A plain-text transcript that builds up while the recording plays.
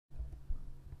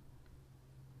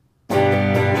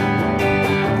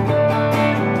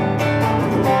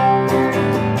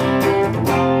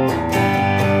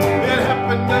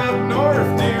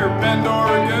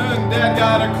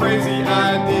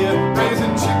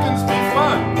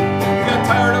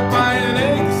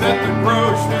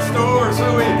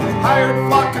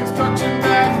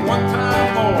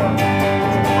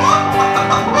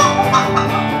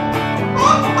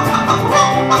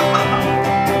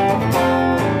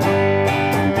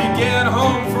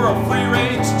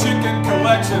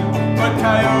affection, but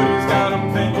coyotes got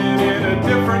them thinking in a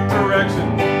different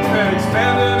direction. Been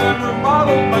expanded and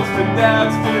remodeled, much to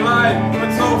Dad's delight,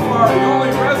 but so far the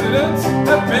only residents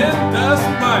have been dust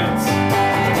mites.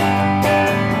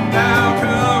 Now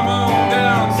come on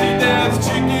down, see Dad's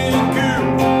chicken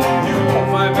coop. You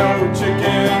won't find no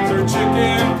chickens or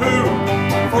chicken poop.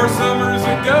 4 summers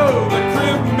ago, the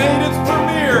crib made its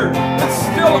premiere. It's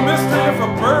still a mystery if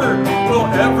a bird will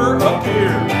ever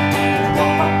appear.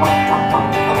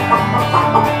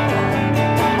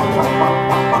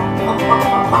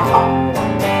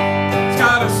 It's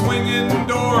got a swinging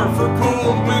door for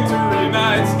cold wintry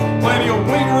nights, plenty of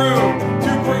wing room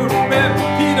to prevent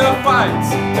PETA fights.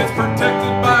 It's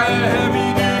protected by a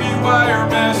heavy-duty wire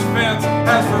mesh fence.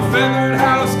 As for feathered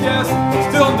house guests,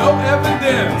 still no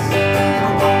evidence.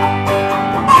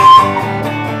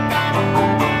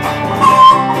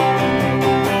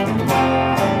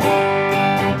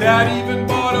 Dad even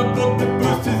bought a book to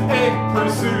boost his egg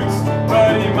pursuits,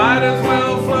 but he might as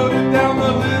well float it down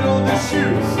the little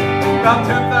Deschutes. About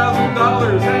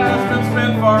 $10,000 has been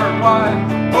spent far and wide.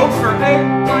 Hopes for egg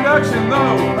production,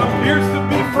 though, appears to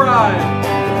be fried.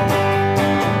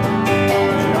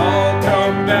 They all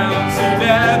come down, see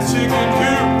Dad's chicken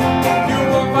coop. You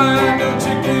won't find no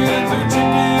chickens or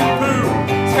chicken poop.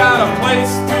 It's got a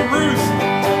place to roost,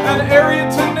 an area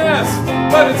to nest,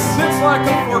 but it sits like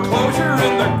a foreclosure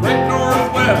in the great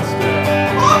Northwest.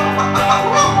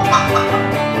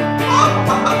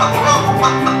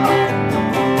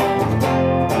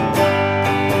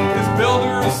 This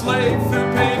builder is slave through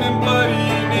pain and bloody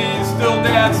knees. Still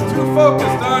Dad's too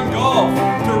focused on golf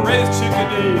to raise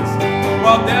chickadees.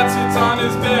 While Dad sits on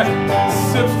his deck,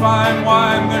 sips fine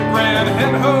wine, the Grand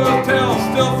Hen Hotel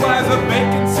still flies a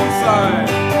vacancy sign.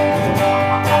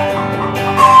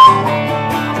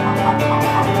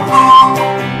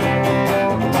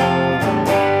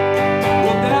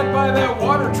 Will Dad buy that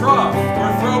water trough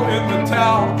or throw in the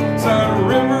towel? Sun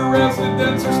River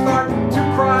residents are starting to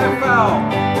cry foul.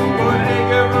 Will an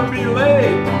egg ever be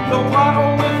laid? The plot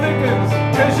only thickens,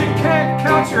 cause you can't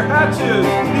count your hatches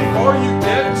before you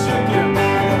get chickens.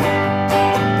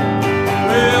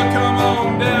 Well, come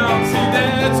on down, see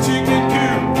Dad's chicken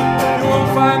coop. You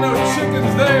won't find no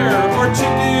chickens there or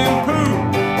chicken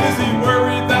poop. Is he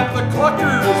worried that the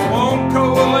cluckers